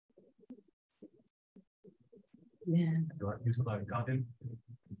Yeah. You are used to like garden.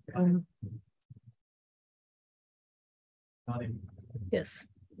 Garden. Yes.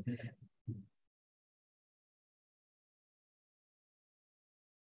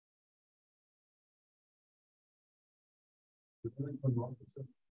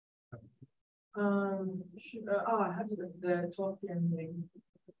 I have the 12 p.m. meeting.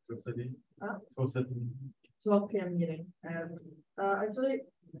 12 p.m. meeting. Actually,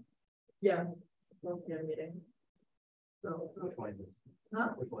 yeah, 12 p.m. meeting. So, Which one? Huh?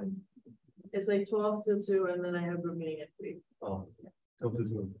 Which one? It's like 12 to 2, and then I have a meeting at 3. Oh, 12 to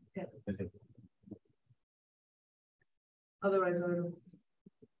 2. Yeah. I see. Otherwise, I would.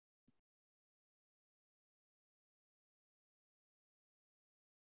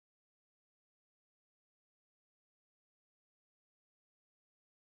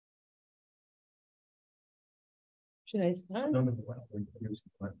 Should I start? No.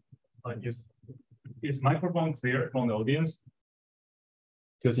 Is microphone clear from the audience?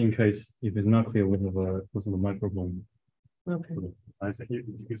 Just in case, if it's not clear, we have a microphone. Okay. I think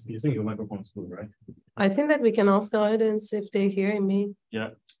you think your microphone is good, right? I think that we can ask the audience if they hear me. Yeah.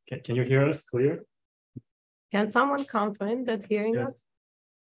 Can you hear us clear? Can someone confirm that hearing us?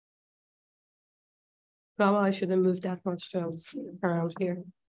 Probably I shouldn't move that much around here.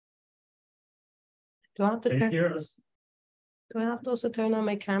 Do I have to Can you hear us? Do I have to also turn on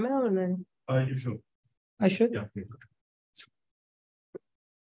my camera or then? You should. I should? Yeah. Please.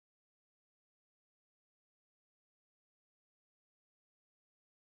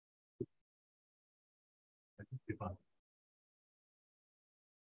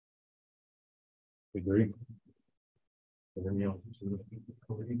 Agree.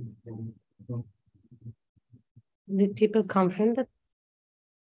 Did people confirm that?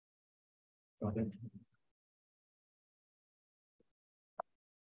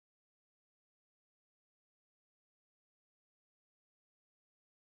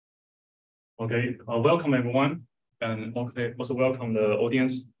 Okay, welcome everyone, and also welcome the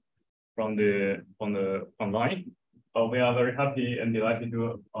audience from the online. We are very happy and delighted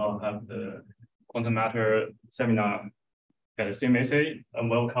to have the quantum matter seminar at CMSA, and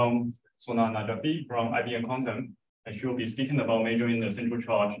welcome Sona Najafi from IBM Quantum, and she will be speaking about measuring the central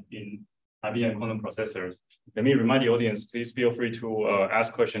charge in IBM quantum processors. Let me remind the audience, please feel free to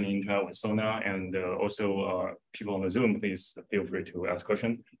ask questions in with Sona, and also people on the Zoom, please feel free to ask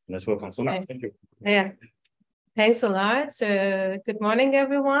questions. Let's welcome Sona. Okay. Thank you. Yeah. Thanks a lot. So good morning,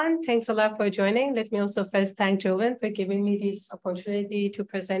 everyone. Thanks a lot for joining. Let me also first thank Jovan for giving me this opportunity to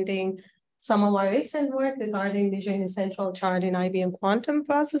presenting some of our recent work regarding measuring the central charge in IBM quantum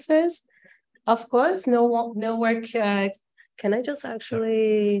processors. Of course, no work. Can I just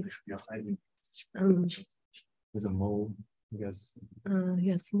actually? There's a mole, yes.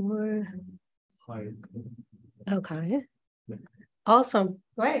 Yes, more. Hi. Okay. Awesome.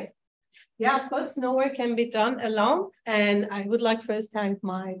 Great. Yeah, of course, no work can be done alone. And I would like first thank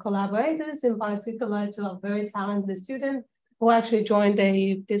my collaborators, in particular to a very talented student who actually joined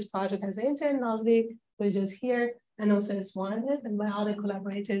this project as an intern, Nazli, who is just here, and also Swanand and my other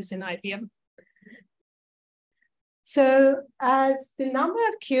collaborators in IBM. So as the number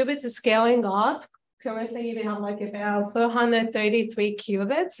of qubits is scaling up, currently we have like about 433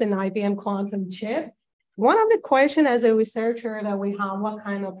 qubits in IBM quantum chip. One of the questions as a researcher that we have, what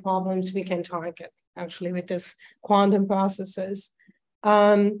kind of problems we can target actually with this quantum processes.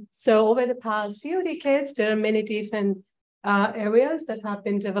 So over the past few decades, there are many different areas that have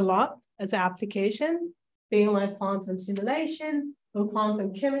been developed as an application, being like quantum simulation, or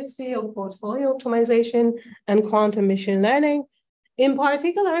quantum chemistry, or portfolio optimization, and quantum machine learning. In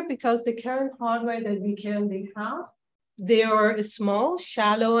particular, because the current hardware that we currently have, they are small,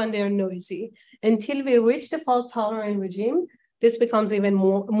 shallow, and they're noisy. Until we reach the fault-tolerant regime, this becomes even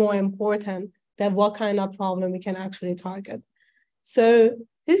more important than what kind of problem we can actually target. So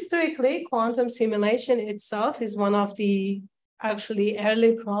historically, quantum simulation itself is one of the actually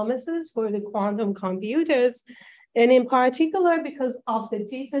early promises for the quantum computers. And in particular, because of the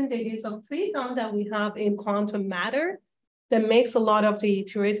different degrees of freedom that we have in quantum matter, that makes a lot of the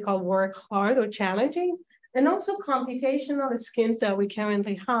theoretical work hard or challenging. And also computational schemes that we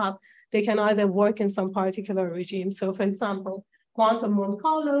currently have, they can either work in some particular regime. So for example, quantum Monte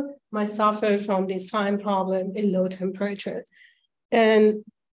Carlo might suffer from this time problem in low temperature. And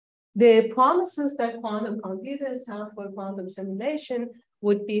the promises that quantum computers have for quantum simulation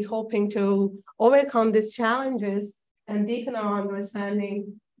would be hoping to overcome these challenges and deepen our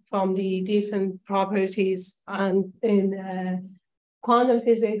understanding from the different properties and in quantum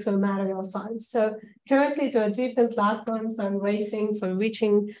physics or material science. So currently there are different platforms and racing for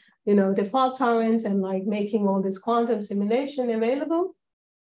reaching, the fault tolerance and like making all this quantum simulation available.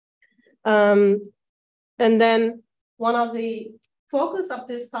 And then one of the focus of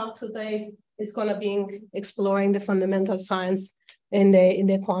this talk today is going to be exploring the fundamental science in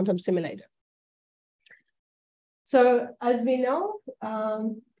the quantum simulator. So as we know,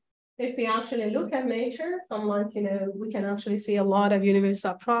 if we actually look at nature, from we can actually see a lot of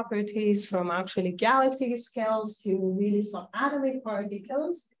universal properties from actually galactic scales to really subatomic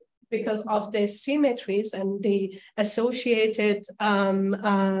particles because of the symmetries and the associated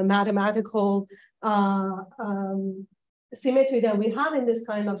mathematical symmetry that we have in this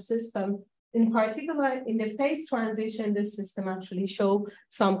kind of system. In particular, in the phase transition, this system actually show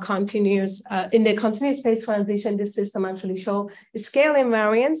some continuous, in the continuous phase transition, this system actually show scale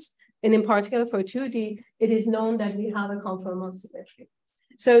invariance. And in particular for 2D, it is known that we have a conformal symmetry.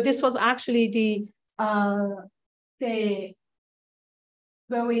 So this was actually the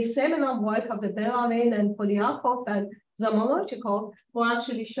very seminal work of the Belavin and Polyakov and Zamolodchikov, who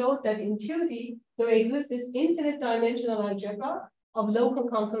actually showed that in 2D, there exists this infinite dimensional algebra of local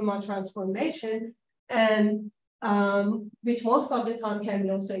conformal transformation, and which most of the time can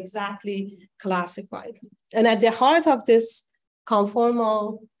be also exactly classified. And at the heart of this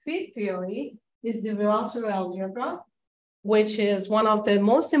conformal field theory is the Virasoro algebra, which is one of the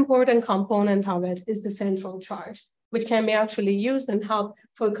most important components of it is the central charge, which can be actually used and help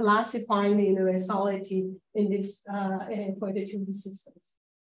for classifying the universality in this for the 2D systems.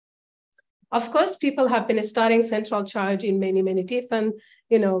 Of course, people have been studying central charge in many, many different,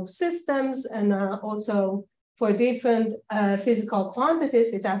 systems, and also for different physical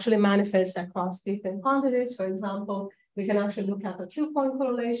quantities, it actually manifests across different quantities. For example, we can actually look at the 2-point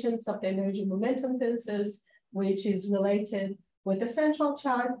correlations of the energy momentum tensors, which is related with the central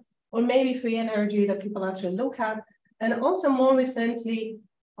charge, or maybe free energy that people actually look at. And also more recently,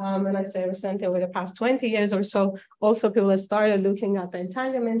 and I say recently over the past 20 years or so, also people have started looking at the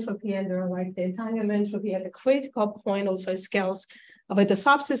entanglement entropy, and there are like the entanglement entropy at the critical point, also scales over the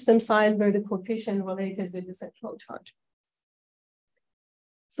subsystem side where the coefficient related with the central charge.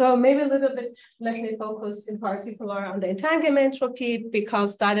 So maybe a little bit, let me focus in particular on the entanglement entropy,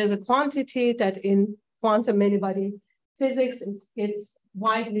 because that is a quantity that in quantum many-body physics it's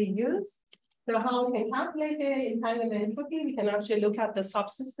widely used. So how we can calculate the entanglement entropy, we can actually look at the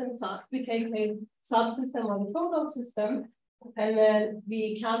subsystems. We take a subsystem of the total system, and then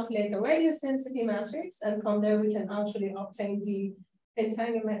we calculate the radius density matrix, and from there we can actually obtain the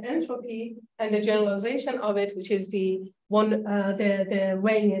entanglement entropy and the generalization of it, which is the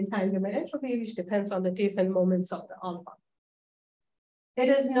Shannon-Renyi entanglement entropy, which depends on the different moments of the alpha. It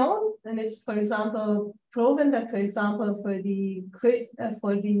is known, and it's, for example, proven that, for example, for the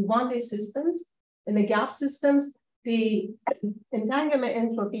 1D systems and the gap systems, the entanglement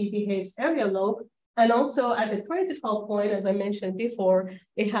entropy behaves area log, and also at the critical point, as I mentioned before,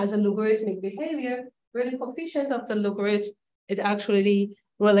 it has a logarithmic behavior where the coefficient of the logarithm is actually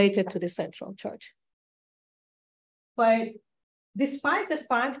related to the central charge. But despite the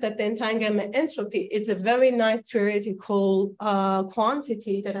fact that the entanglement entropy is a very nice theoretical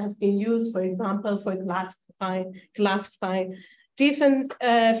quantity that has been used, for example, for classifying different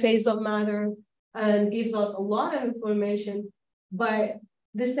phase of matter and gives us a lot of information, but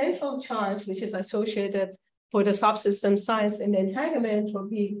the central charge, which is associated for the subsystem size in the entanglement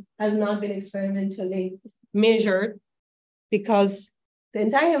entropy, has not been experimentally measured because the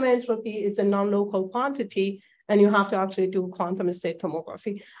entanglement entropy is a non-local quantity, and you have to actually do quantum state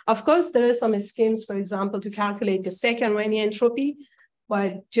tomography. Of course, there are some schemes, for example, to calculate the second Renyi entropy,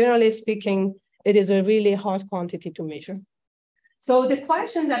 but generally speaking, it is a really hard quantity to measure. So the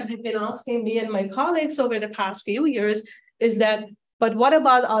question that we've been asking me and my colleagues over the past few years is that, but what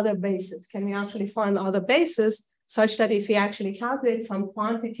about other bases? Can we actually find other bases such that if we actually calculate some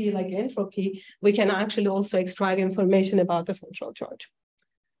quantity like entropy, we can actually also extract information about the central charge?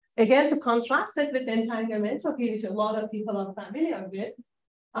 Again, to contrast it with the entanglement entropy, which a lot of people are familiar with,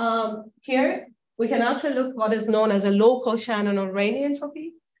 here we can actually look what is known as a local Shannon-Renyi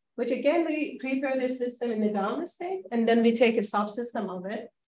entropy, which again, we prepare this system in the ground state, and then we take a subsystem of it,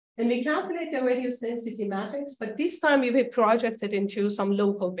 and we calculate the radius density matrix, but this time we will project it into some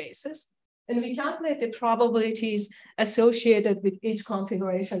local basis, and we calculate the probabilities associated with each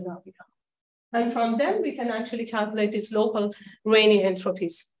configuration that we have. And from them, we can actually calculate these local Renyi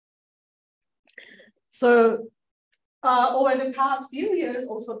entropies. So over the past few years,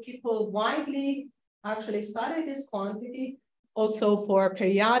 also people widely actually study this quantity, also for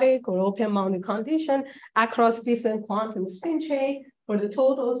periodic or open boundary condition across different quantum spin chain. for the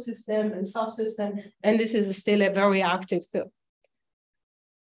total system and subsystem, and this is still a very active field.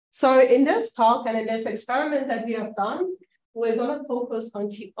 So in this talk and in this experiment that we have done, we're going to focus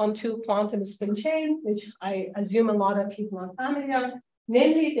on two quantum spin chain, which I assume a lot of people are familiar,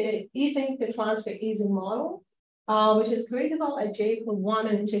 namely the Ising, the transfer Ising model, which is critical at j equal 1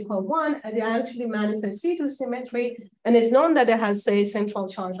 and j equal 1, and they actually manifest C2 symmetry, and it's known that it has a central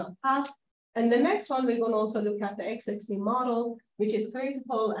charge on half. And the next one, we're going to also look at the XXC model, which is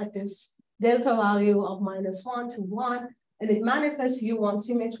critical at this delta value of -1 to 1, and it manifests U1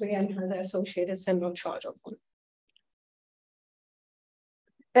 symmetry and has associated central charge of 1.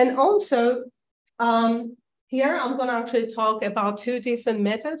 And also, here I'm going to actually talk about two different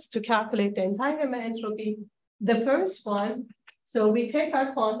methods to calculate the entanglement entropy. The first one, so we take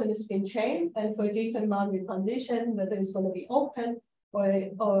our quantum spin chain, and for different boundary condition, whether it's going to be open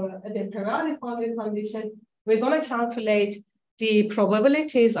or the periodic boundary condition, we're going to calculate the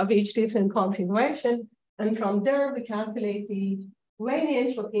probabilities of each different configuration. And from there, we calculate the Renyi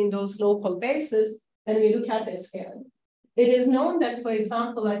entropy in those local bases, and we look at the scaling. It is known that, for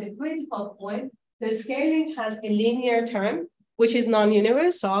example, at the critical point, the scaling has a linear term, which is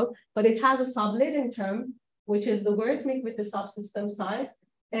non-universal, but it has a subleading term, which is logarithmic with the subsystem size.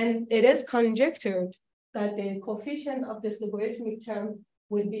 And it is conjectured that the coefficient of this logarithmic term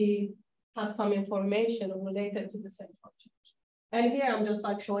would have some information related to the central charge. And here I'm just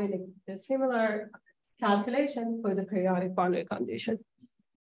like showing the similar calculation for the periodic boundary condition.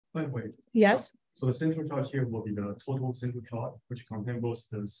 Wait. Yes. So the central charge here will be the total central charge, which contains both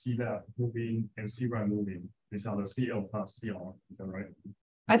the C left moving and C right moving. These are the CL plus CR. Is that right?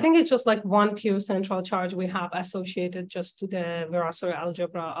 I think it's just like one pure central charge we have associated just to the Virasoro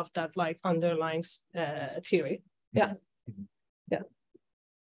algebra of that like underlying theory. Yeah. Yeah.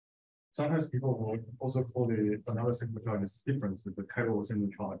 Sometimes people will also call another central charge is different with the chiral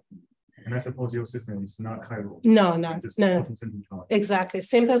central charge. And I suppose your system is not chiral. No. Exactly.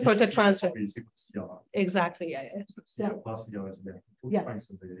 Simple for the transfer. Exactly. Yeah. Plus CR is there.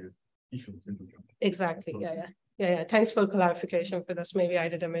 Exactly. Yeah. Thanks for clarification for this. Maybe I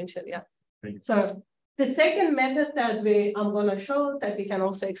didn't mention. Yeah. So the second method that I'm going to show that we can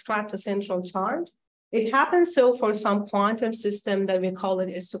also extract a central charge. It happens so for some quantum system that we call it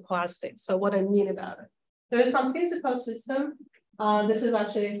stochastic. So what I mean about it, there is some physical system. This is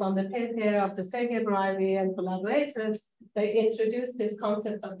actually from the paper of the Sergei Braevy and collaborators. They introduced this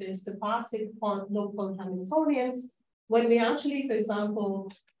concept of the stochastic local Hamiltonians. When we actually, for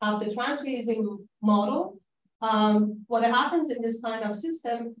example, have the transfer model, what happens in this kind of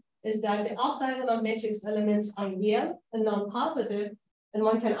system is that the off-diagonal matrix elements are real and non-positive, and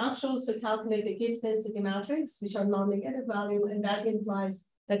one can actually also calculate the Gibbs density matrix, which are non-negative value, and that implies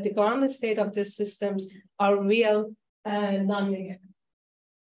that the ground state of these systems are real and non-negative.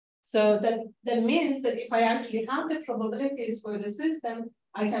 So that means that if I actually have the probabilities for the system,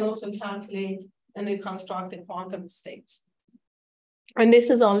 I can also calculate and reconstruct the quantum states. And this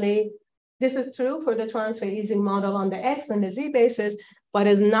is true for the transfer Ising model on the X and the Z basis, but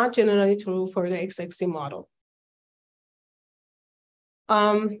is not generally true for the XXC model.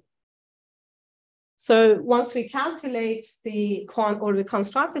 So once we calculate we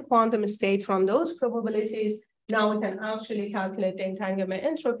construct the quantum state from those probabilities, now we can actually calculate the entanglement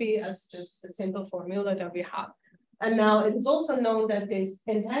entropy as just a simple formula that we have. And now it is also known that this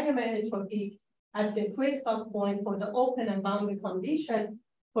entanglement entropy at the critical point for the open and boundary condition,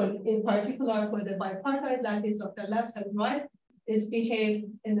 in particular for the bipartite lattice of the left and right, is behaved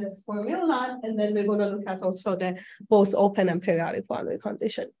in this formula. And then we're going to look at also the both open and periodic boundary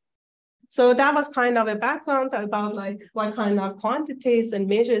condition. So that was kind of a background about like what kind of quantities and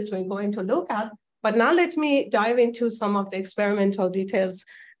measures we're going to look at. But now let me dive into some of the experimental details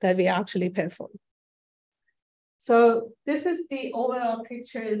that we actually performed. So this is the overall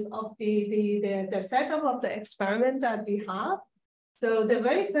pictures of the setup of the experiment that we have. So the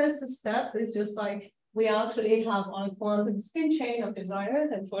very first step is just like we actually have our quantum spin chain of desire.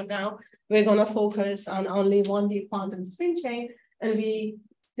 And for now, we're going to focus on only 1D quantum spin chain. And the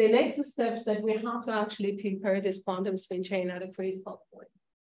next steps that we have to actually prepare this quantum spin chain at a critical point.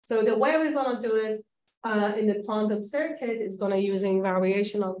 So the way we're going to do it in the quantum circuit is going to using some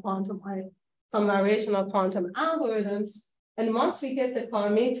variational quantum algorithms. And once we get the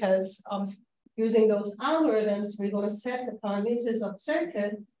parameters of using those algorithms, we're going to set the parameters of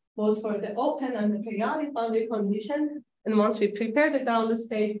circuit, both for the open and the periodic boundary condition. And once we prepare the download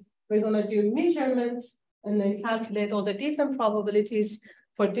state, we're going to do measurements and then calculate all the different probabilities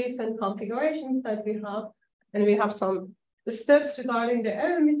for different configurations that we have. And we have some steps regarding the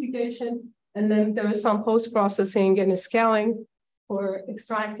error mitigation. And then there is some post-processing and scaling for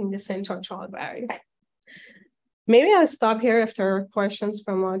extracting the central chart value. Maybe I'll stop here if there are questions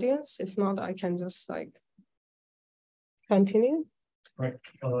from audience. If not, I can just like continue. Right.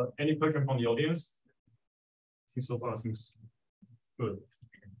 Any question from the audience? I think so far seems good.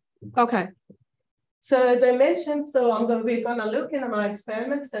 Okay. So as I mentioned, we're gonna look in our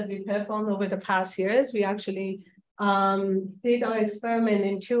experiments that we performed over the past years. We actually did our experiment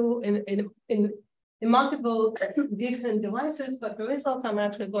in multiple different devices, but the results I'm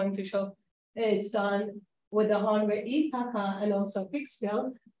actually going to show it's done with the hardware ETACA and also Fixfield.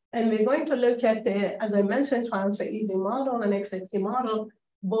 And we're going to look at the, as I mentioned, transfer Ising model and XXC model,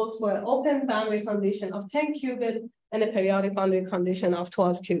 both for an open boundary condition of 10 qubit and a periodic boundary condition of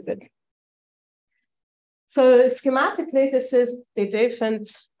 12 qubit. So schematically, this is the different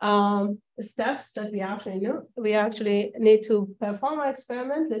steps that we actually need to perform our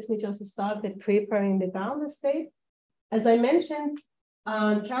experiment. Let me just start with preparing the ground state. As I mentioned,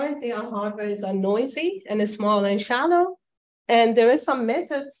 currently our hardware is noisy and small and shallow. And there is some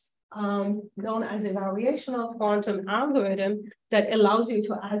methods known as a variational quantum algorithm that allows you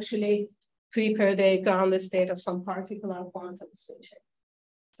to actually prepare the ground state of some particular quantum station.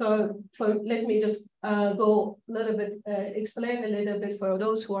 So let me just go a little bit, explain a little bit for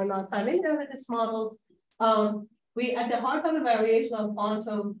those who are not familiar with these models. We, at the heart of the variational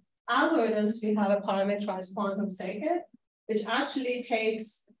quantum algorithms, we have a parameterized quantum circuit, which actually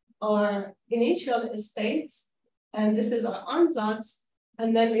takes our initial states, and this is our ansatz,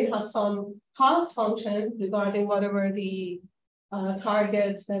 and then we have some cost function regarding whatever the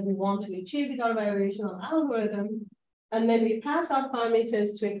targets that we want to achieve with our variational algorithm. And then we pass our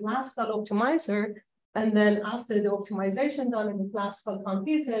parameters to a classical optimizer. And then after the optimization done in the classical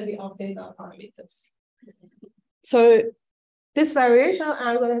computer, we update our parameters. So this variational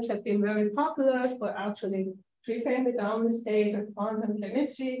algorithms have been very popular for actually preparing the ground state of quantum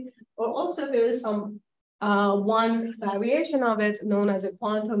chemistry, or also there is some one variation of it known as a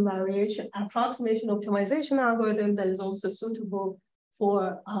quantum variation approximation optimization algorithm that is also suitable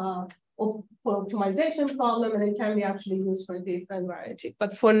for optimization problem, and it can be actually used for different variety.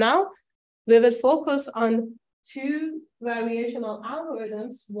 But for now, we will focus on two variational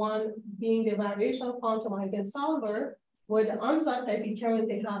algorithms, one being the variational quantum eigensolver, where the ansatz that we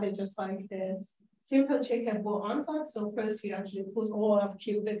currently have is just like this simple checkable ansatz. So first we actually put all of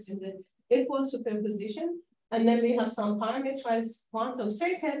qubits in the equal superposition, and then we have some parameterized quantum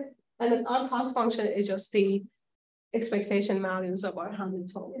circuit, and then our cost function is just the expectation values of our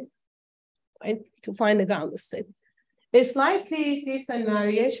Hamiltonian, right, to find the ground state. A slightly different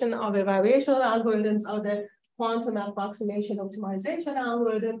variation of the variational algorithms are the quantum approximation optimization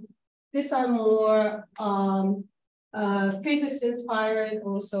algorithm. These are more physics inspired,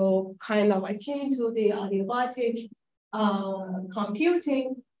 also kind of akin to the adiabatic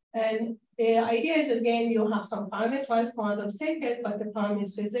computing. And the idea is, again, you have some parameterized quantum circuit, but the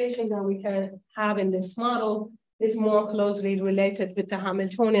parameterization that we can have in this model is more closely related with the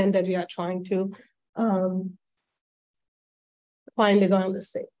Hamiltonian that we are trying to find the ground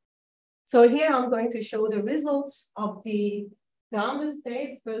state. So here I'm going to show the results of the ground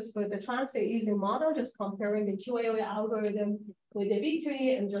state first for the transfer Ising model, just comparing the QAOA algorithm with the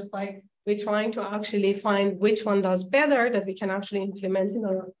V3, and just like we're trying to actually find which one does better that we can actually implement in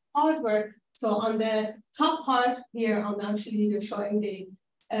our hardware. So on the top part here, I'm actually showing the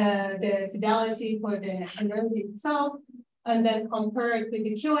fidelity for the energy itself, and then compare it with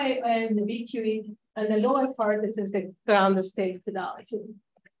the QAOA and the VQE, and the lower part, this is the ground state fidelity.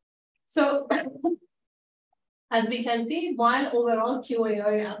 So as we can see, while overall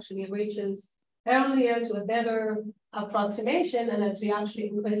QAOA actually reaches earlier to a better approximation, and as we actually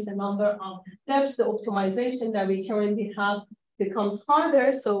increase the number of steps, the optimization that we currently have becomes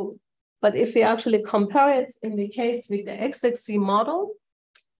harder. So, but if we actually compare it in the case with the XXC model,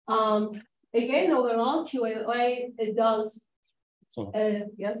 again, overall QAOA, it does,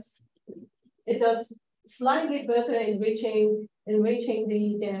 yes, it does slightly better in reaching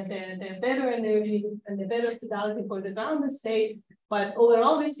the better energy and the better fidelity for the ground state. But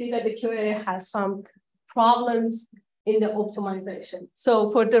overall, we see that the QAOA has some problems in the optimization. So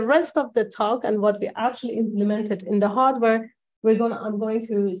for the rest of the talk and what we actually implemented in the hardware, I'm going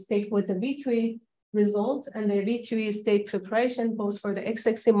to stick with the VQE result and the VQE state preparation, both for the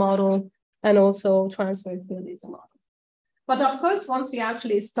XXC model and also transfer field Ising model. But of course, once we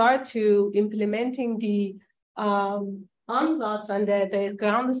actually start to implementing the ansatz and the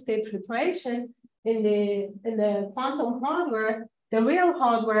ground state preparation in the quantum hardware, the real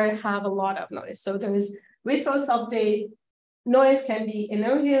hardware have a lot of noise. So there is resource update, noise can be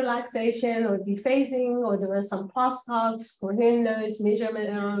energy relaxation or dephasing, or there are some crosstalks, coherent noise, measurement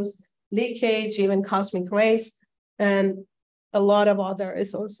errors, leakage, even cosmic rays, and a lot of other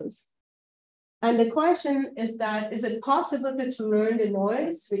resources. And the question is that, is it possible to learn the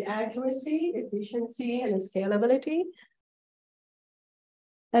noise with accuracy, efficiency, and scalability?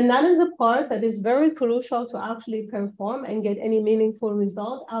 And that is a part that is very crucial to actually perform and get any meaningful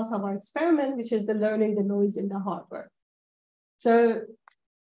result out of our experiment, which is the learning the noise in the hardware. So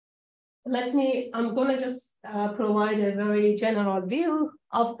I'm gonna just provide a very general view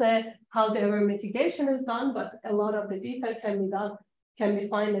of how the error mitigation is done, but a lot of the detail can be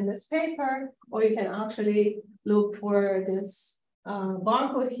found in this paper, or you can actually look for this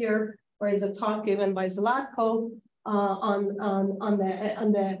barcode here, where is a talk given by Zlatko on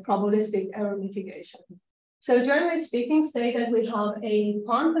the probabilistic error mitigation. So generally speaking, say that we have a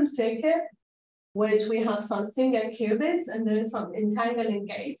quantum circuit, which we have some single qubits, and then some entangling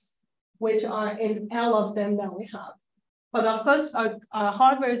gates, which are in L of them that we have. But of course, our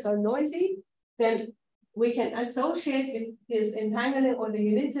hardwares are noisy, then we can associate with this entangling or the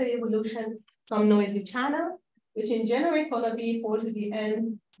unitary evolution some noisy channel, which in general is going to be 4 to the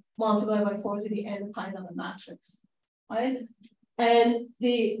n multiplied by 4 to the n kind of a matrix, right? And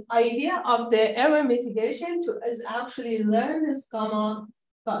the idea of the error mitigation is actually learn these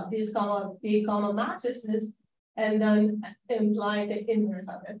big gamma matrices and then imply the inverse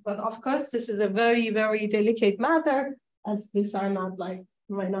of it. But of course, this is a very, very delicate matter, as these are not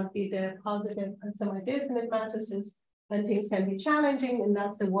might not be the positive and semi-definite matrices, and things can be challenging, and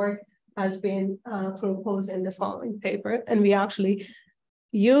that's the work has been proposed in the following paper. And we actually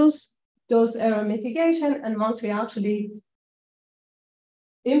use those error mitigation, and once we actually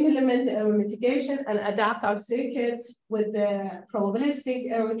implement the error mitigation and adapt our circuit with the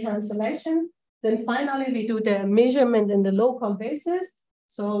probabilistic error cancellation, then finally we do the measurement in the local basis.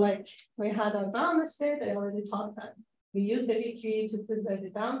 So like we had our bounded state, I already talked that. We use the VQE to prepare the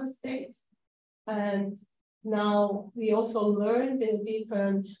bounded states. And now we also learn the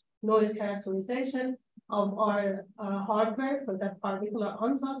different noise characterization of our hardware for that particular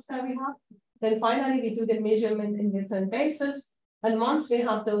ansatz that we have. Then finally, we do the measurement in different bases. And once we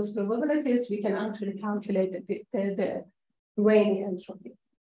have those probabilities, we can actually calculate the Renyi entropy.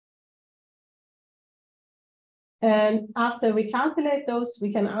 And after we calculate those,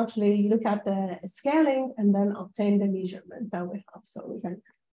 we can actually look at the scaling and then obtain the measurement that we have. So we can,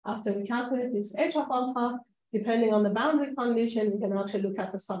 after we calculate this H of alpha, depending on the boundary condition, we can actually look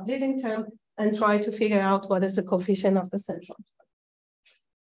at the subleading term and try to figure out what is the coefficient of the central term.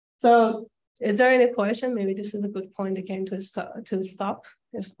 So is there any question? Maybe this is a good point again to stop,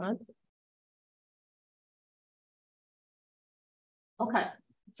 if not. Okay.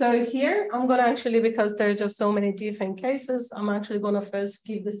 So here, I'm going to actually, because there's just so many different cases, I'm actually going to first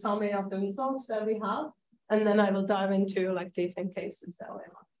give the summary of the results that we have, and then I will dive into like different cases that we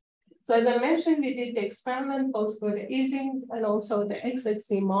have. So as I mentioned, we did the experiment both for the Ising and also the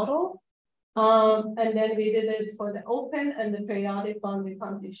XXC model. And then we did it for the open and the periodic boundary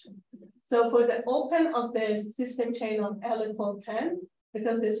condition. So for the open of the system chain of L equals 10,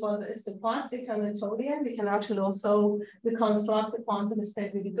 because this was a stochastic Hamiltonian, we can actually also reconstruct the quantum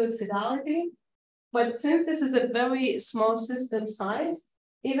state with good fidelity. But since this is a very small system size,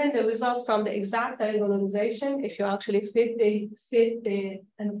 even the result from the exact diagonalization, if you actually fit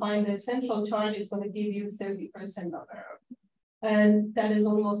and find the central charge, is going to give you 30% of error. And that is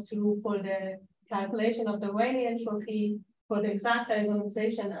almost true for the calculation of the Renyi entropy, for the exact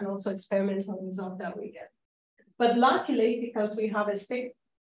diagonalization, and also experimental result that we get. But luckily, because we have a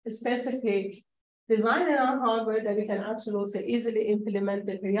specific design in our hardware that we can actually also easily implement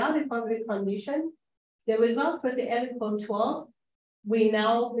the periodic boundary condition, the result for the L equals 12, we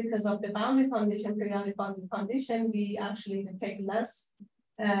now, because of the boundary condition, periodic boundary condition, we actually detect less.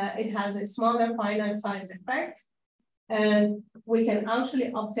 It has a smaller finite size effect. And we can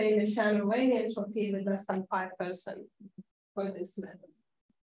actually obtain the Shannon-Renyi entropy with less than 5% for this method.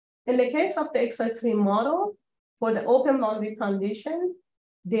 In the case of the XXC model, for the open boundary condition,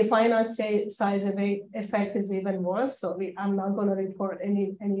 the finite size effect is even worse. So I'm not going to report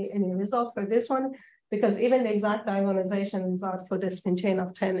any result for this one, because even the exact diagonalization result for the spin chain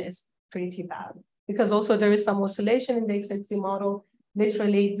of 10 is pretty bad. Because also there is some oscillation in the XXC model.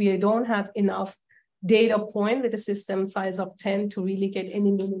 Literally, we don't have enough data point with a system size of 10 to really get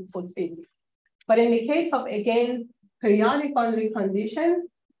any meaningful fit. But in the case of, again, periodic boundary condition,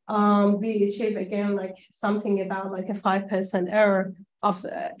 we achieve, again, like something about like a 5% error of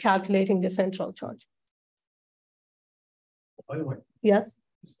calculating the central charge. By the way, yes.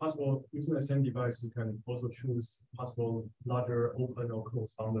 it's possible using the same device, you can also choose possible larger open or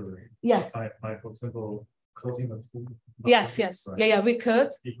closed boundary. Yes. By for example, closing the two. Yes, yes. Right? Yeah, we could.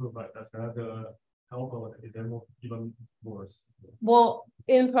 But that's another helpful, is there even worse? Well,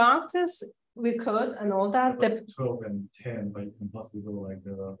 in practice, we could and all that. 12 and 10, but you can possibly go like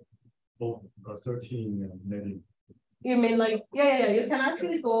 13 and maybe. You mean like, yeah, you can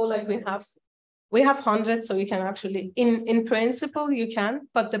actually go like we have hundreds, so you can actually, in principle, you can,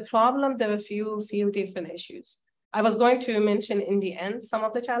 but the problem, there are a few different issues. I was going to mention in the end some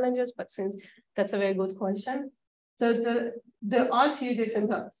of the challenges, but since that's a very good question. So there are a few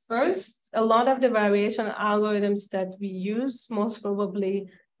different, first, a lot of the variation algorithms that we use most probably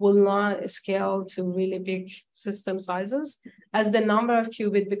will not scale to really big system sizes. As the number of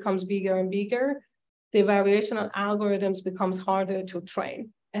qubits becomes bigger and bigger, the variational algorithms becomes harder to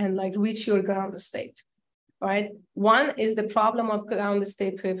train and like reach your ground state, right? One is the problem of ground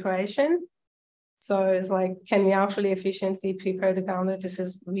state preparation. So it's like, can we actually efficiently prepare the ground? This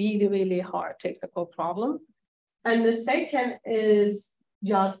is really, really hard technical problem. And the second is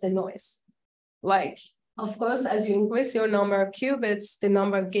just the noise. Like, of course, as you increase your number of qubits, the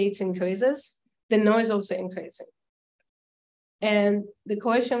number of gates increases, the noise also increasing. And the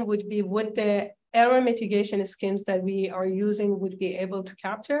question would be, would the error mitigation schemes that we are using would be able to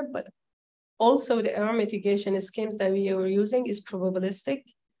capture, but also the error mitigation schemes that we are using is probabilistic,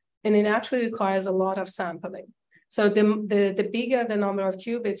 and it actually requires a lot of sampling. So the bigger the number of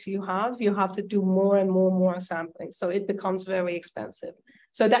qubits you have to do more and more sampling. So it becomes very expensive.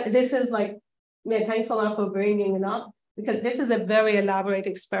 So this is like, yeah, thanks a lot for bringing it up, because this is a very elaborate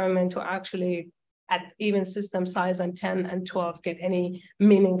experiment to actually, at even system size and 10 and 12, get any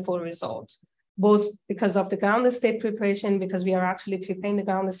meaningful results. Both because of the ground state preparation, because we are actually preparing the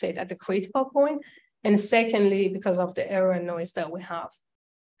ground state at the critical point, and secondly, because of the error and noise that we have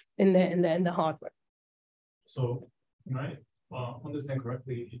in the hardware. So can I understand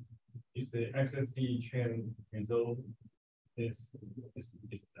correctly? Is the XSC chain result is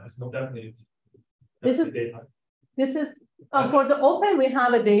no definite? This is for the open. We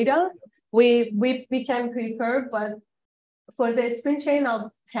have a data. We can prepare, but for the spin chain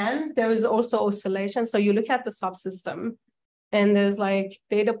of 10, there is also oscillation. So you look at the subsystem, and there's like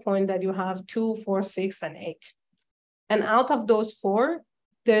data point that you have 2, 4, 6, and 8. And out of those 4,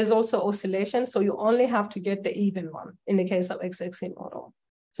 there's also oscillation. So you only have to get the even one in the case of XXC model.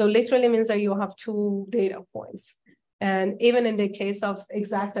 So literally means that you have 2 data points. And even in the case of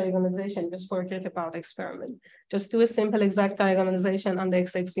exact diagonalization, just forget about experiment. Just do a simple exact diagonalization on the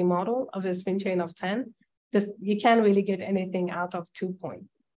XXC model of a spin chain of 10. You can't really get anything out of 2 points.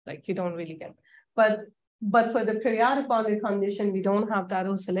 Like you don't really get. But for the periodic boundary condition, we don't have that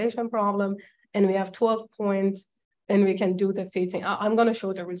oscillation problem, and we have 12 points, and we can do the fitting. I'm going to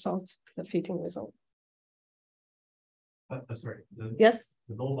show the results, the fitting result. Sorry. Yes.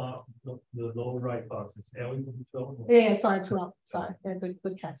 The low right box is L equal to 12. Yeah, sorry, 12. Sorry, yeah,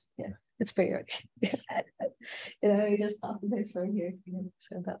 good catch. Yeah, it's periodic. You just copy this from here.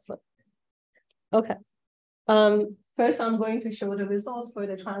 So that's what. Okay. First, I'm going to show the results for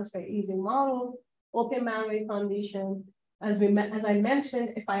the transfer Ising model, open boundary condition. As I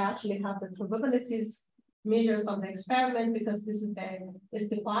mentioned, if I actually have the probabilities measured from the experiment, because this is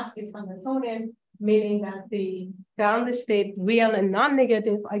the plastic Hamiltonian, meaning that the ground state, real and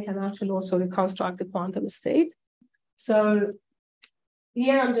non-negative, I can actually also reconstruct the quantum state. So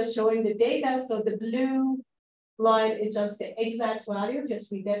here I'm just showing the data. So the blue line is just the exact value,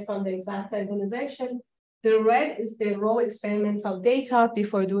 just we get from the exact diagonalization. The red is the raw experimental data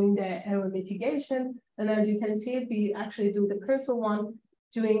before doing the error mitigation. And as you can see, we actually do the cursor one,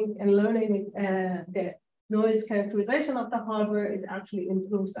 doing and learning the noise characterization of the hardware. It actually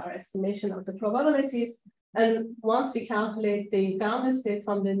improves our estimation of the probabilities. And once we calculate the ground state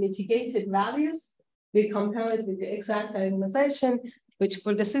from the mitigated values, we compare it with the exact diagonalization, which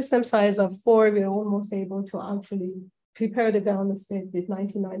for the system size of 4, we're almost able to actually prepare the ground state with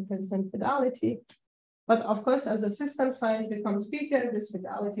 99% fidelity. But of course, as the system size becomes bigger, this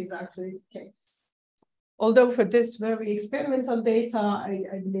fidelity is actually the case. Although for this very experimental data,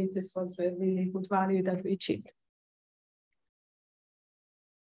 I believe this was a really good value that we achieved.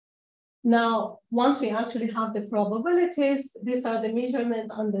 Now, once we actually have the probabilities, these are the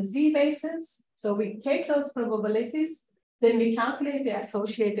measurement on the Z basis. So we take those probabilities, then we calculate the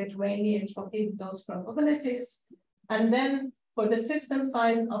associated Renyi entropy with those probabilities. And then for the system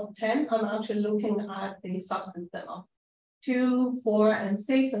size of 10, I'm actually looking at the subsystem of 2, 4, and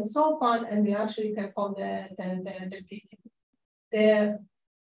 6, and so on, and we actually perform the fitting.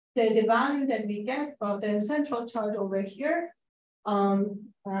 The value that we get from the central charge over here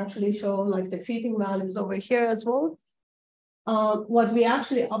I actually show like the fitting values over here as well. What we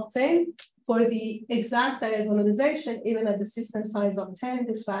actually obtain for the exact diagonalization, even at the system size of 10,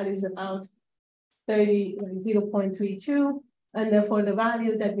 this value is about 0.32. And therefore the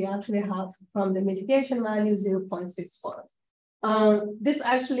value that we actually have from the mitigation value, 0.64. This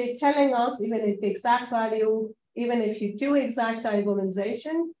actually telling us, even if the exact value, even if you do exact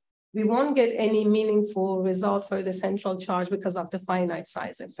diagonalization, we won't get any meaningful result for the central charge because of the finite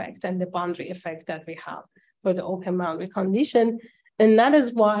size effect and the boundary effect that we have for the open boundary condition. And that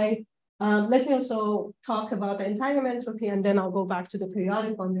is why, let me also talk about the entanglement entropy, and then I'll go back to the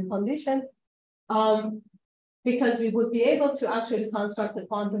periodic boundary condition. Because we would be able to actually construct the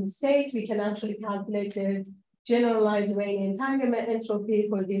quantum state, we can actually calculate the generalized Rayleigh entanglement entropy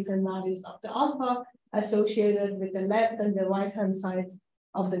for different values of the alpha associated with the left and the right-hand side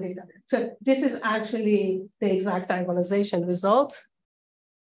of the data. So this is actually the exact diagonalization result.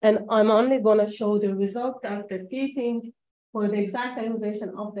 And I'm only going to show the result of the fitting for the exact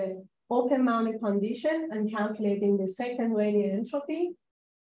diagonalization of the open boundary condition and calculating the second Rayleigh entropy,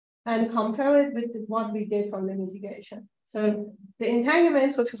 and compare it with what we did from the mitigation. So the entanglement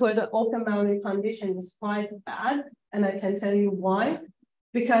entropy for the open boundary condition is quite bad, and I can tell you why.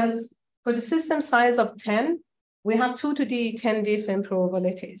 Because for the system size of 10, we have 2 to the 10 different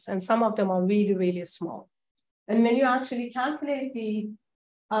probabilities, and some of them are really, really small. And when you actually calculate the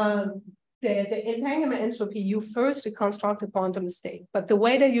entanglement entropy, you first reconstruct the quantum state. But the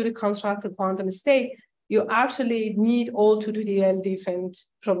way that you reconstruct the quantum state, you actually need all 2 to the n different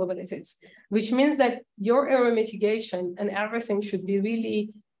probabilities, which means that your error mitigation and everything should be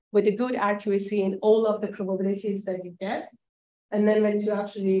really with a good accuracy in all of the probabilities that you get. And then when you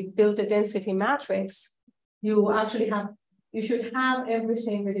actually build the density matrix, you should have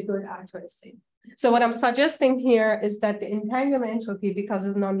everything with a good accuracy. So what I'm suggesting here is that the entanglement entropy, because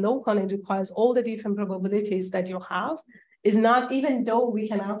it's non-local, it requires all the different probabilities that you have, is not, even though we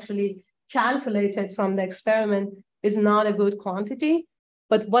can actually calculated from the experiment, is not a good quantity.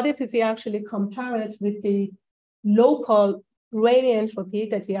 But what if we actually compare it with the local Rayleigh entropy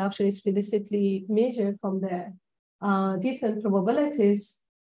that we actually explicitly measure from the different probabilities?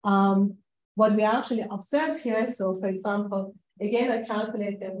 What we actually observe here, so for example, again, I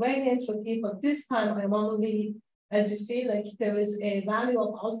calculate the Rayleigh entropy, but this time I'm only, as you see, like there is a value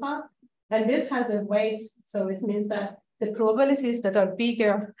of alpha, and this has a weight, so it means that the probabilities that are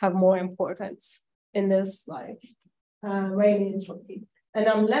bigger have more importance in this like Rayleigh entropy. And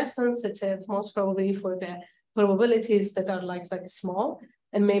I'm less sensitive, most probably, for the probabilities that are like small,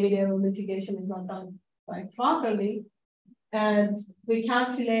 and maybe their mitigation is not done like properly. And we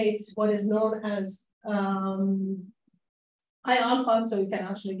calculate what is known as I alpha, so we can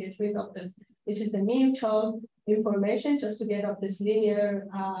actually get rid of this, which is the mutual information, just to get off this linear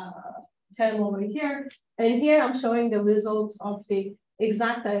term over here. And here I'm showing the results of the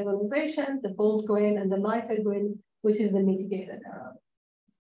exact diagonalization, the bold green and the lighter green, which is the mitigated error.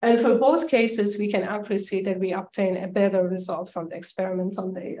 And for both cases, we can actually see that we obtain a better result from the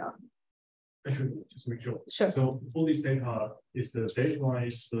experimental data. Actually, just make sure. Sure. So all these data is the baseline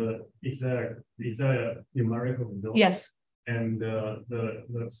is the exact numerical result. Yes. And the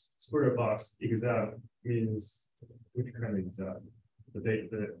square box exact means which kind of exact?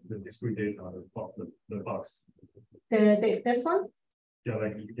 The discrete data, the box. This one? Yeah,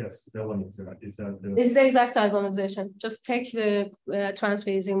 like yes, that one is that. It's the exact diagonalization. Just take the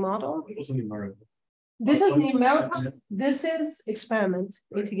transphasing model. Also numerical. This is numerical. This is experiment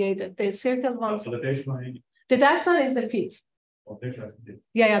mitigated. The circle one. So the dash line. The dash line is the fit. Oh, dash line.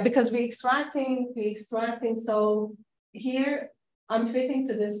 Yeah, because we're extracting. So here I'm fitting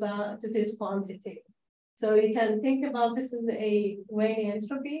to this quantity. So you can think about this as a Rayleigh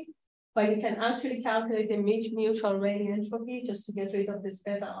entropy, but you can actually calculate the mutual Rayleigh entropy just to get rid of this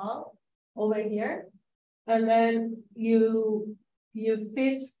beta R over here. And then you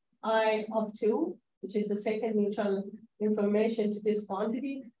fit I of 2, which is the second mutual information to this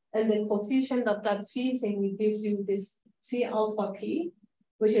quantity. And the coefficient of that fitting gives you this C alpha P,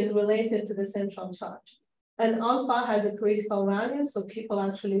 which is related to the central charge. And alpha has a critical value, so people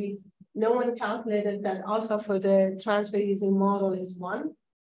actually, no one calculated that alpha for the transphasing model is 1.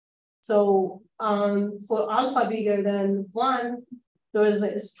 So for alpha bigger than 1, there is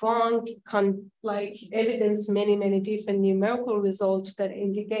a strong evidence, many different numerical results that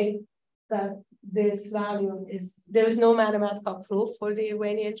indicate that this value is, there is no mathematical proof for the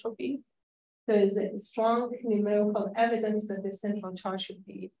Rayleigh entropy. There is a strong numerical evidence that the central charge should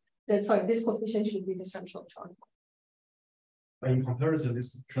be, this coefficient should be the central charge. In comparison,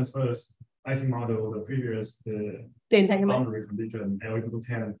 this transfers Ising model, the previous, The entanglement. boundary condition, L equal to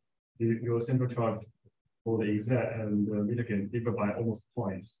 10, your central charge for the exact and the mitigant differ by almost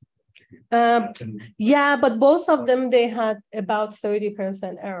twice. Yeah, but both of them, they had about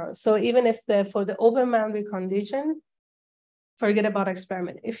 30% error. So even if for the open boundary condition, forget about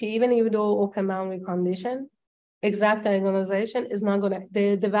experiment. Even if you do open boundary condition, exact diagonalization is not gonna,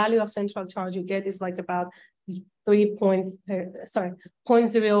 the value of central charge you get is like about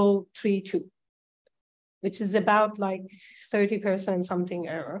 0.032, which is about like 30% something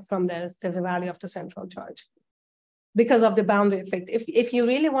error from the value of the central charge, because of the boundary effect. If you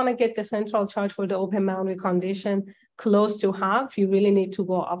really want to get the central charge for the open boundary condition close to half, you really need to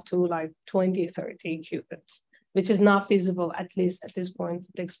go up to like 20, 30 qubits, which is not feasible, at least at this point of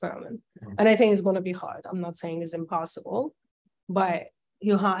the experiment. And I think it's going to be hard. I'm not saying it's impossible, but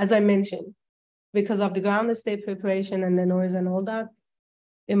you have, as I mentioned, because of the ground state preparation and the noise and all that,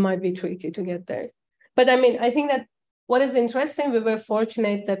 it might be tricky to get there. But I mean, I think that what is interesting, we were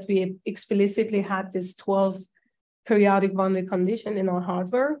fortunate that we explicitly had this 12 periodic boundary condition in our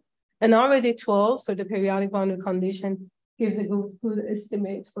hardware, and already 12 for the periodic boundary condition gives a good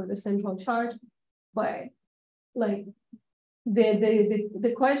estimate for the central charge. But like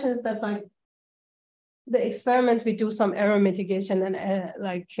the question is that like the experiment, we do some error mitigation and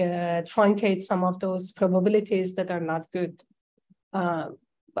truncate some of those probabilities that are not good.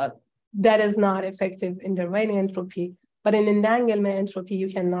 But that is not effective in the Renyi entropy. But in entanglement entropy, you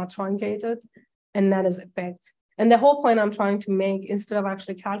cannot truncate it, and that is effect. And the whole point I'm trying to make, instead of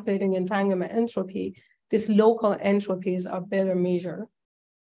actually calculating entanglement entropy, these local entropies are better measured.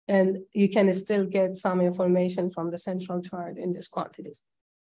 And you can still get some information from the central charge in these quantities.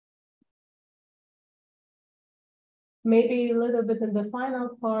 Maybe a little bit in the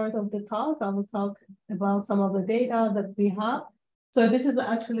final part of the talk, I will talk about some of the data that we have. So this is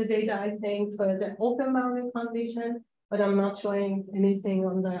actually data, I think, for the open boundary condition, but I'm not showing anything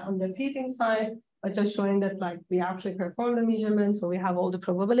on the fitting side, but just showing that like we actually perform the measurements, so we have all the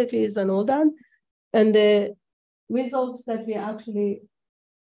probabilities and all that. And the results that we actually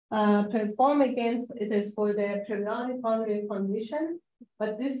perform against, it is for the periodic boundary condition,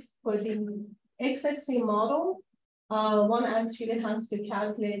 but this for the XXC model, one actually has to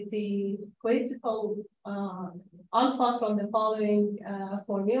calculate the critical alpha from the following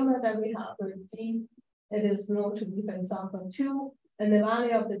formula that we have for D. It is known to be, for example, 2, and the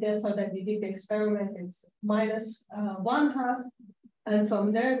value of the delta that we did the experiment is minus 1/2. And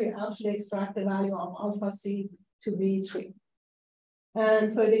from there, we actually extract the value of alpha C to be 3.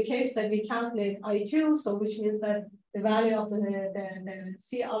 And for the case that we calculate I2, so which means that the value of the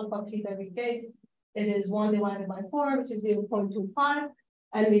C alpha P that we get, it is 1 divided by 4, which is 0.25.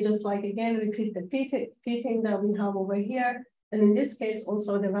 And we just like, again, repeat the fitting that we have over here. And in this case,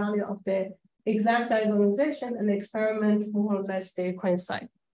 also the value of the exact diagonalization and the experiment, more or less, they coincide.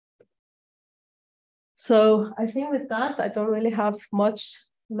 So I think with that, I don't really have much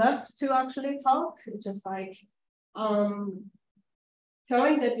left to actually talk. It's just like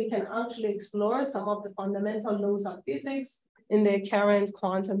showing that we can actually explore some of the fundamental laws of physics in the current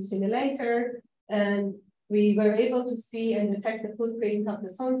quantum simulator. And we were able to see and detect the footprint of the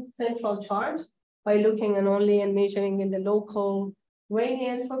central charge by looking and only and measuring in the local Renyi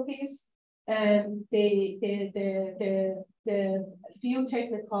entropies. And the few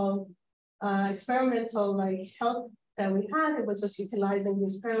technical experimental help that we had, it was just utilizing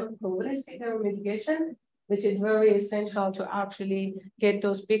this probabilistic error mitigation, which is very essential to actually get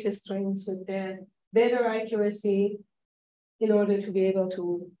those bit strings with the better accuracy in order to be able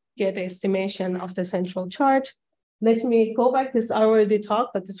to get the estimation of the central charge. Let me go back. This I already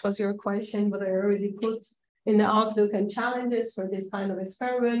talked, but this was your question, but I already put in the outlook and challenges for this kind of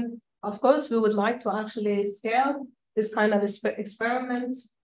experiment. Of course, we would like to actually scale this kind of experiment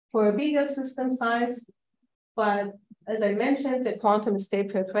for a bigger system size. But as I mentioned, the quantum state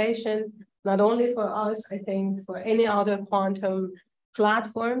preparation, not only for us, I think for any other quantum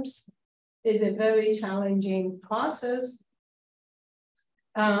platforms, is a very challenging process.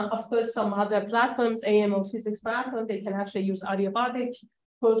 Of course, some other platforms, AMO physics platform, they can actually use adiabatic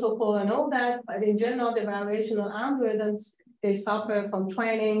protocol and all that. But in general, the variational algorithms, they suffer from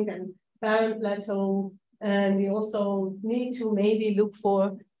training and barren plateau. And we also need to maybe look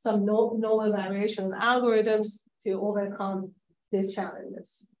for some novel variational algorithms to overcome these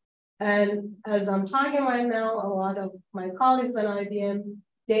challenges. And as I'm talking right now, a lot of my colleagues at IBM,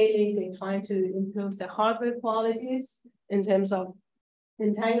 daily, they're trying to improve the hardware qualities in terms of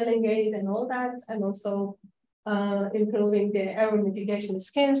entangling gate and all that, and also improving the error mitigation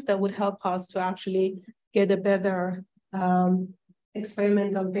schemes that would help us to actually get a better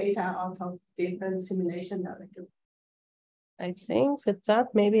experimental data out of different simulation that I do. I think with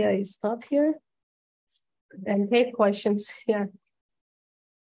that, maybe I stop here and take questions here.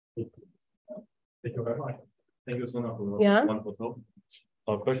 Thank you very much. Thank you, Sona, for the wonderful talk.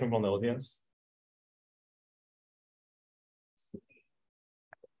 A question from the audience.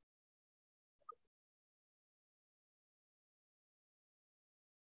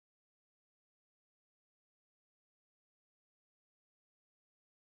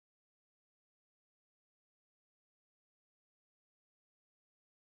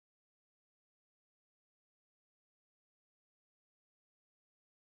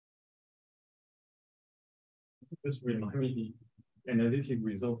 Just remind me the analytic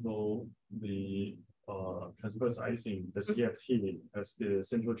result of the transverse Ising, the CFT, as the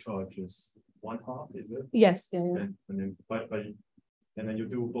central charge is 1/2, is it? Yes. Yeah. And then you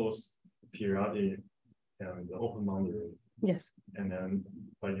do both periodic and the open boundary. Yes. And then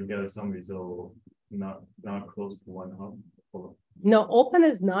but you get some result not close to 1/2. Or, No, open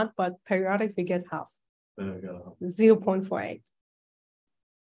is not, but periodic we get half. 0.48.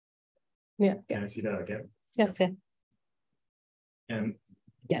 Yeah. Can I see that again? Yes. Yeah. And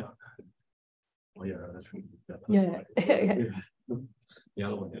yeah. Oh yeah, that's true. Yeah. The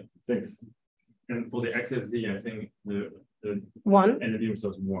other one, yeah. Thanks. And for the XSZ, I think the 1 energy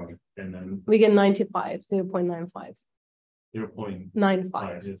result is 1, and then we get 95, 0.95.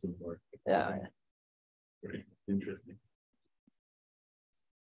 0.95 is important. Yeah. Very interesting.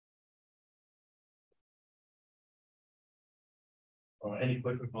 Any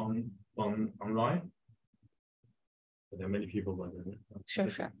question from online? There are many people, but Sure.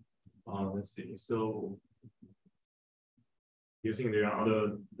 Let's see. So, you think there are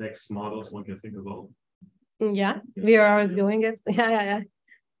other next models one can think about? Yeah, we are doing it. Yeah.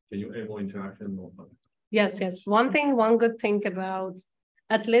 Can you add more interaction? Yes. One good thing about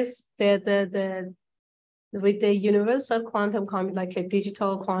at least the with the universal quantum like a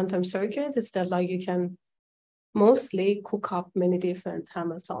digital quantum circuit is that like you can mostly cook up many different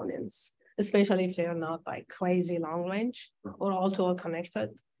Hamiltonians, especially if they are not like crazy long range or all connected.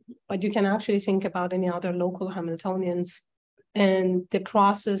 But you can actually think about any other local Hamiltonians, and the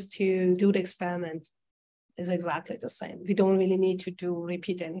process to do the experiment is exactly the same. We don't really need to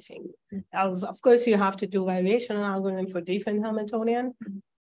repeat anything else. Of course, you have to do variational algorithm for different Hamiltonian,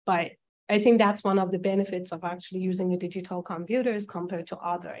 but I think that's one of the benefits of actually using a digital computers compared to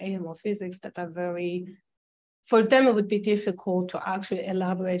other AMO physics that are very, for them, it would be difficult to actually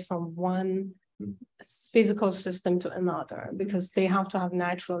elaborate from one physical system to another because they have to have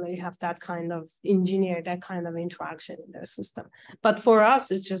naturally have that kind of engineer, that kind of interaction in their system. But for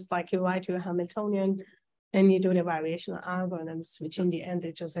us, it's just like you write your Hamiltonian and you do the variational algorithms, which in the end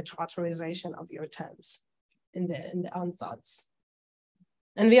is just a trotterization of your terms in the ansatz.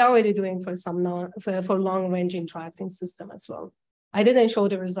 And we are already doing for some for long range interacting system as well. I didn't show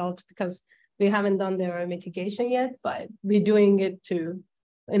the result because we haven't done their mitigation yet, but we're doing it too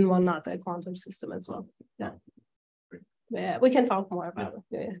in one other quantum system as well. Yeah, we can talk more about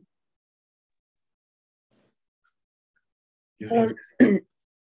it.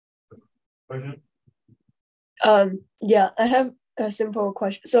 Yeah, I have a simple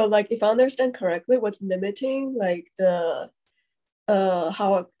question. So, like, if I understand correctly, what's limiting, like the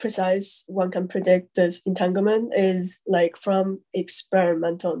how precise one can predict this entanglement is like from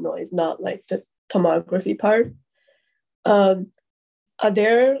experimental noise, not like the tomography part. Are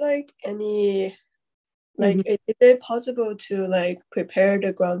there like any, like, is it possible to like prepare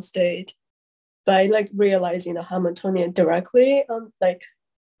the ground state by like realizing the Hamiltonian directly? Like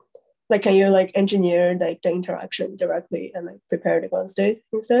can you like engineer like the interaction directly and like prepare the ground state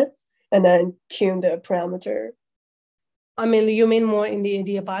instead, and then tune the parameter? I mean, you mean more in the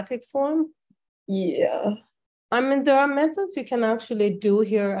adiabatic form? Yeah. I mean, there are methods you can actually do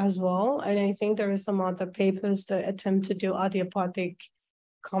here as well. And I think there are some other papers that attempt to do adiabatic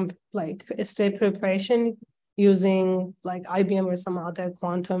like state preparation using like IBM or some other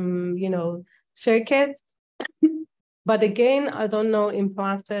quantum, circuit. But again, I don't know in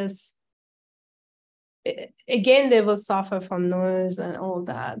practice. Again, they will suffer from noise and all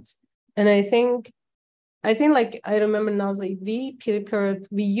that. And I think like I remember now that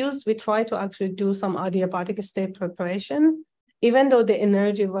we try to actually do some adiabatic state preparation, even though the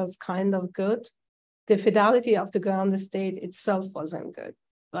energy was kind of good, the fidelity of the ground state itself wasn't good,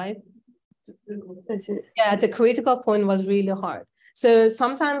 right? Yeah, the critical point was really hard. So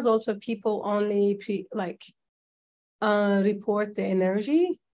sometimes also people only report the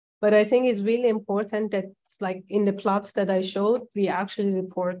energy, but I think it's really important that like in the plots that I showed, we actually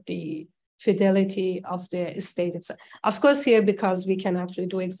report the fidelity of the state itself. Of course, here, because we can actually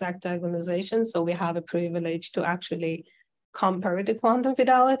do exact diagonalization, so we have a privilege to actually compare the quantum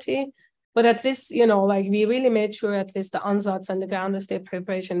fidelity. But at least, you know, like we really made sure at least the ansatz and the ground state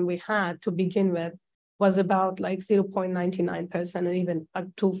preparation we had to begin with was about like 0.99% or even up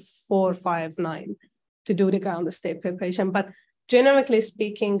to 459 to do the ground state preparation. But generally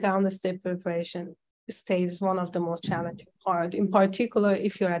speaking, ground state preparation stays one of the most challenging part, in particular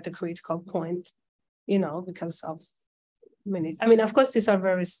if you're at the critical point, you know, because of many, I mean, of course, these are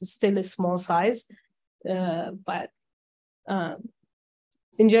very still a small size, but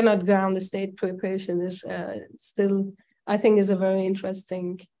in general, ground state preparation is still, I think, is a very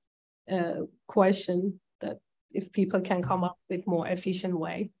interesting question that if people can come up with more efficient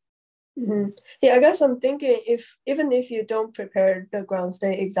way. Mm-hmm. Yeah, I guess I'm thinking even if you don't prepare the ground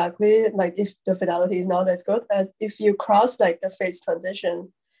state exactly, like if the fidelity is not as good as if you cross like the phase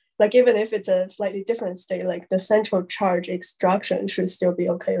transition, like even if it's a slightly different state, like the central charge extraction should still be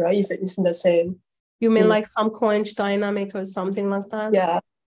okay, right? If it's in the same. You mean like some quench dynamic or something like that? Yeah.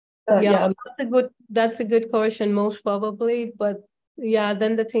 Yeah, that's a good question, most probably. But yeah,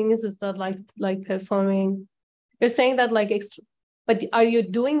 then the thing is that like performing, you're saying that like but are you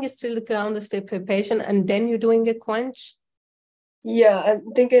doing still the ground state preparation and then you're doing a quench? Yeah,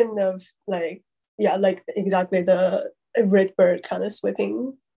 I'm thinking of like, yeah, like exactly the Rydberg kind of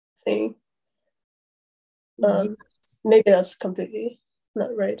sweeping thing. Maybe that's completely not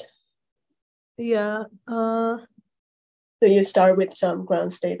right. Yeah. So you start with some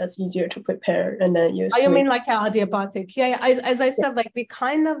ground state that's easier to prepare, and then you. Oh, you mean like adiabatic? Yeah. As I said, like we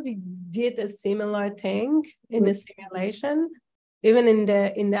kind of did a similar thing in the simulation, even in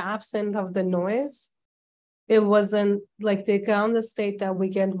the absence of the noise. It wasn't like the ground state that we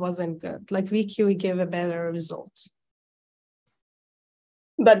get wasn't good. Like VQ gave a better result.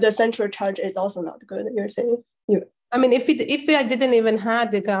 But the central charge is also not good. You're saying I mean, if I didn't even have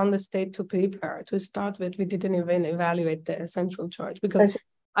the ground state to prepare to start with, we didn't even evaluate the central charge because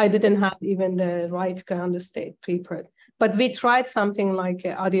I didn't have even the right ground state prepared. But we tried something like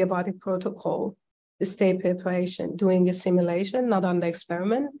an adiabatic protocol, the state preparation, doing a simulation, not on the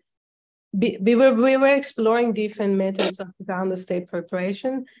experiment. We were exploring different methods of ground state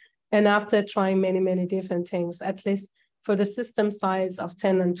preparation, and after trying many different things, at least for the system size of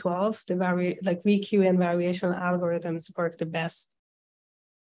 10 and 12, the VQ and variational algorithms work the best.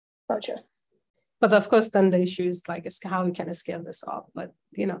 Gotcha. But of course, then the issue is like how we can scale this up. But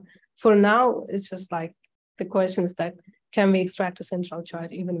you know, for now, it's just like the question is that can we extract a central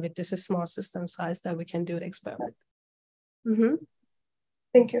charge even with this small system size that we can do the experiment? Mm-hmm.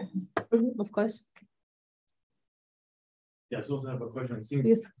 Thank you. Mm-hmm, of course. Yes, also have a question.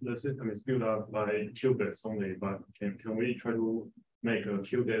 Since the system is built up by qubits only, but can we try to make a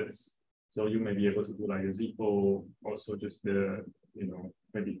qubits so you may be able to do like a ZIPO, also just the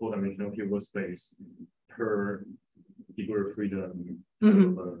maybe 4-dimensional qubit space per degree of freedom of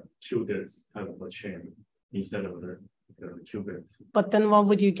a qubits type of a chain instead of the qubits. But then what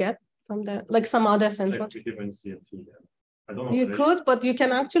would you get from the like some other central? Like different CFT. I don't know. You could, but you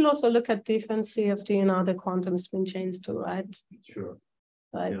can actually also look at different CFT and other quantum spin chains too, right? Sure.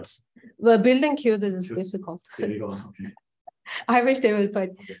 Right. Yeah. Well, building qubits is difficult. Okay. I wish they would, but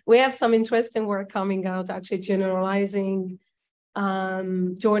we have some interesting work coming out actually generalizing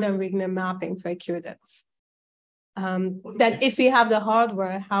Jordan-Wigner mapping for qubits. That if we have the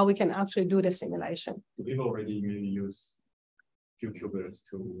hardware, how we can actually do the simulation. Do people already maybe use few qubits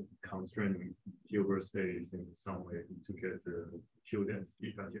to constrain qubit space in some way to get the qubits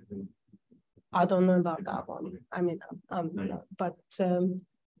effectively? I don't know about that one. I mean, but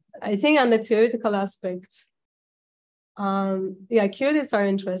I think on the theoretical aspect, qubits are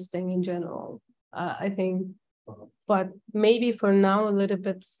interesting in general. I think, but maybe for now a little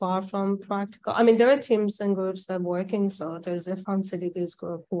bit far from practical. I mean, there are teams and groups that are working. So there's a Fancidis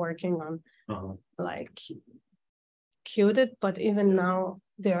group working on like qubit, but even now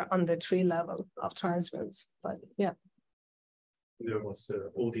they're on the 3 level of transference. But yeah. There was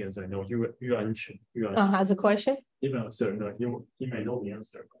an audience, I know you has a question? Even sir, no, you may know the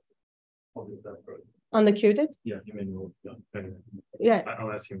answer. On the qubit? Yeah, you may know. Yeah.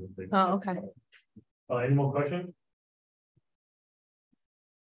 I'll ask him. Oh, okay. Any more questions?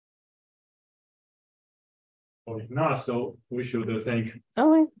 If not, so we should thank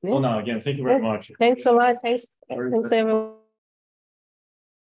Sona again. Thank you very much. Thanks a lot. Thanks everyone.